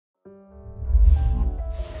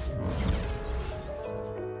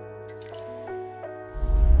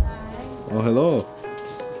Oh, hello.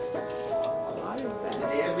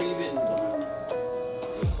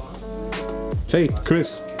 Faith,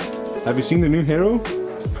 Chris, have you seen the new hero?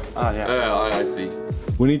 Ah, yeah. I see.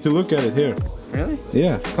 We need to look at it here. Really?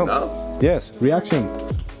 Yeah, come. No? Yes, reaction.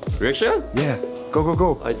 Reaction? Yeah, go, go,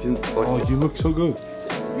 go. I didn't. Oh, you look so good.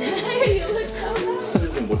 You look so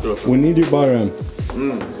good. We need you, Baram.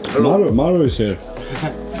 Hello. Maru is here.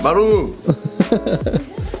 Maru.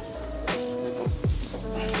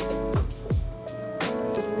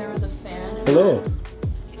 There was a fan. Hello.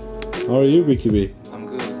 How are you, BKB? I'm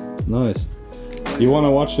good. Nice. You want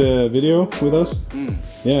to watch the video with us?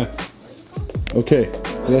 Yeah. Okay,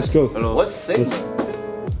 let's go. Hello. What's Sigma?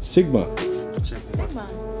 Sigma. Sigma.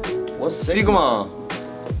 What's Sigma?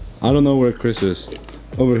 I don't know where Chris is.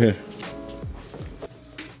 Over here.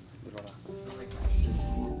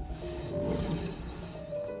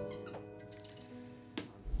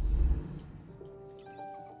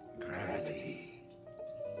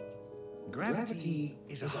 Gravity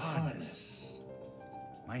is a harness.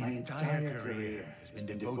 My entire career has been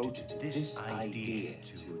devoted to this idea,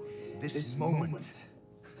 to this moment.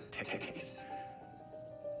 Decades.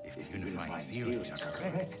 If the unifying theories are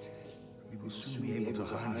correct, we will soon be able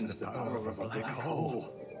to harness the power of a black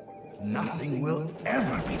hole. Nothing will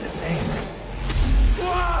ever be the same.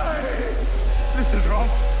 Why? This is wrong.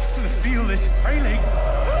 The field is failing.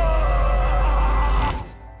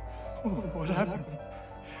 What happened?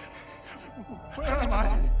 Where am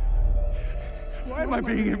I? Why am I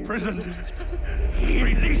being imprisoned?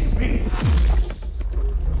 Release me!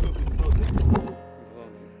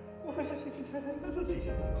 What is that melody?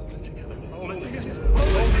 Hold it together, hold it together,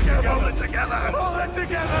 hold it together, hold it together, hold it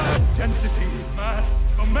together! Density, mass,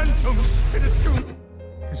 momentum,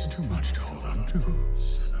 it's too much to hold on to.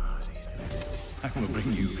 I will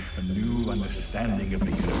bring you a new understanding of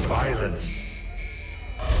the violence.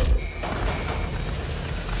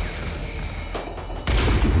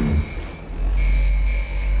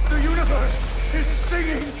 The universe is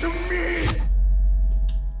singing to me!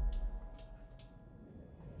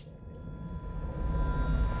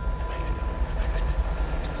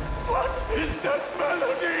 What is that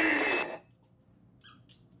melody?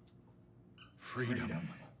 Freedom.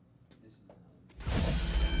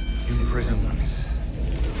 Imprisonment.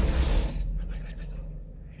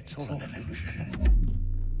 It's all an illusion.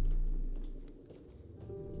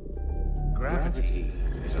 Gravity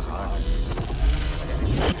is a harness.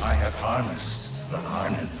 I have harnessed the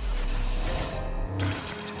harness.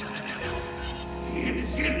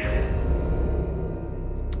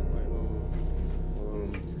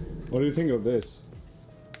 What do you think of this?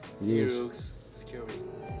 He looks scary.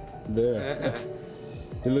 There.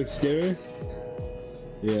 It looks scary?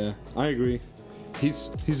 Yeah, I agree.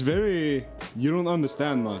 He's very... You don't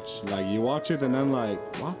understand much. Like, you watch it and then like,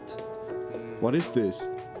 what? What is this?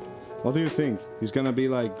 What do you think? He's gonna be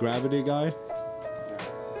like Gravity guy?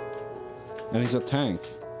 And he's a tank.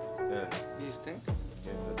 Yeah. He's tank?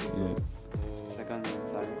 Yeah. Like on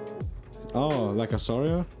Zarya. Oh, like a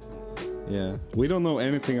Zarya? Yeah. We don't know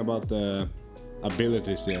anything about the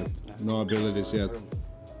abilities yet. No abilities yet.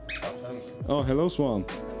 Oh, hello Swan.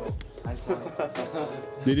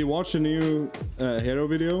 Did you watch the new hero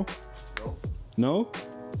video? No. No?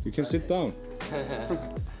 You can sit down.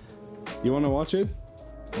 You wanna watch it?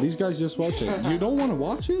 These guys just watch it. You don't wanna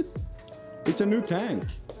watch it? It's a new tank.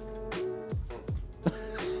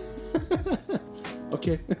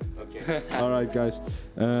 Okay. Okay. Alright guys.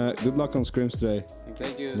 Good luck on scrims today.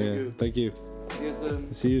 Thank you. Yeah, thank you. See you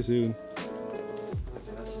soon. See you soon.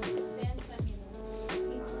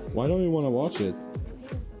 Why don't you wanna watch it?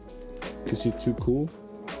 Cause you're too cool?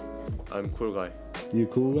 I'm cool guy. You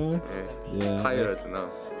cool guy? Yeah. Yeah. Tired now.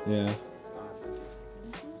 Yeah.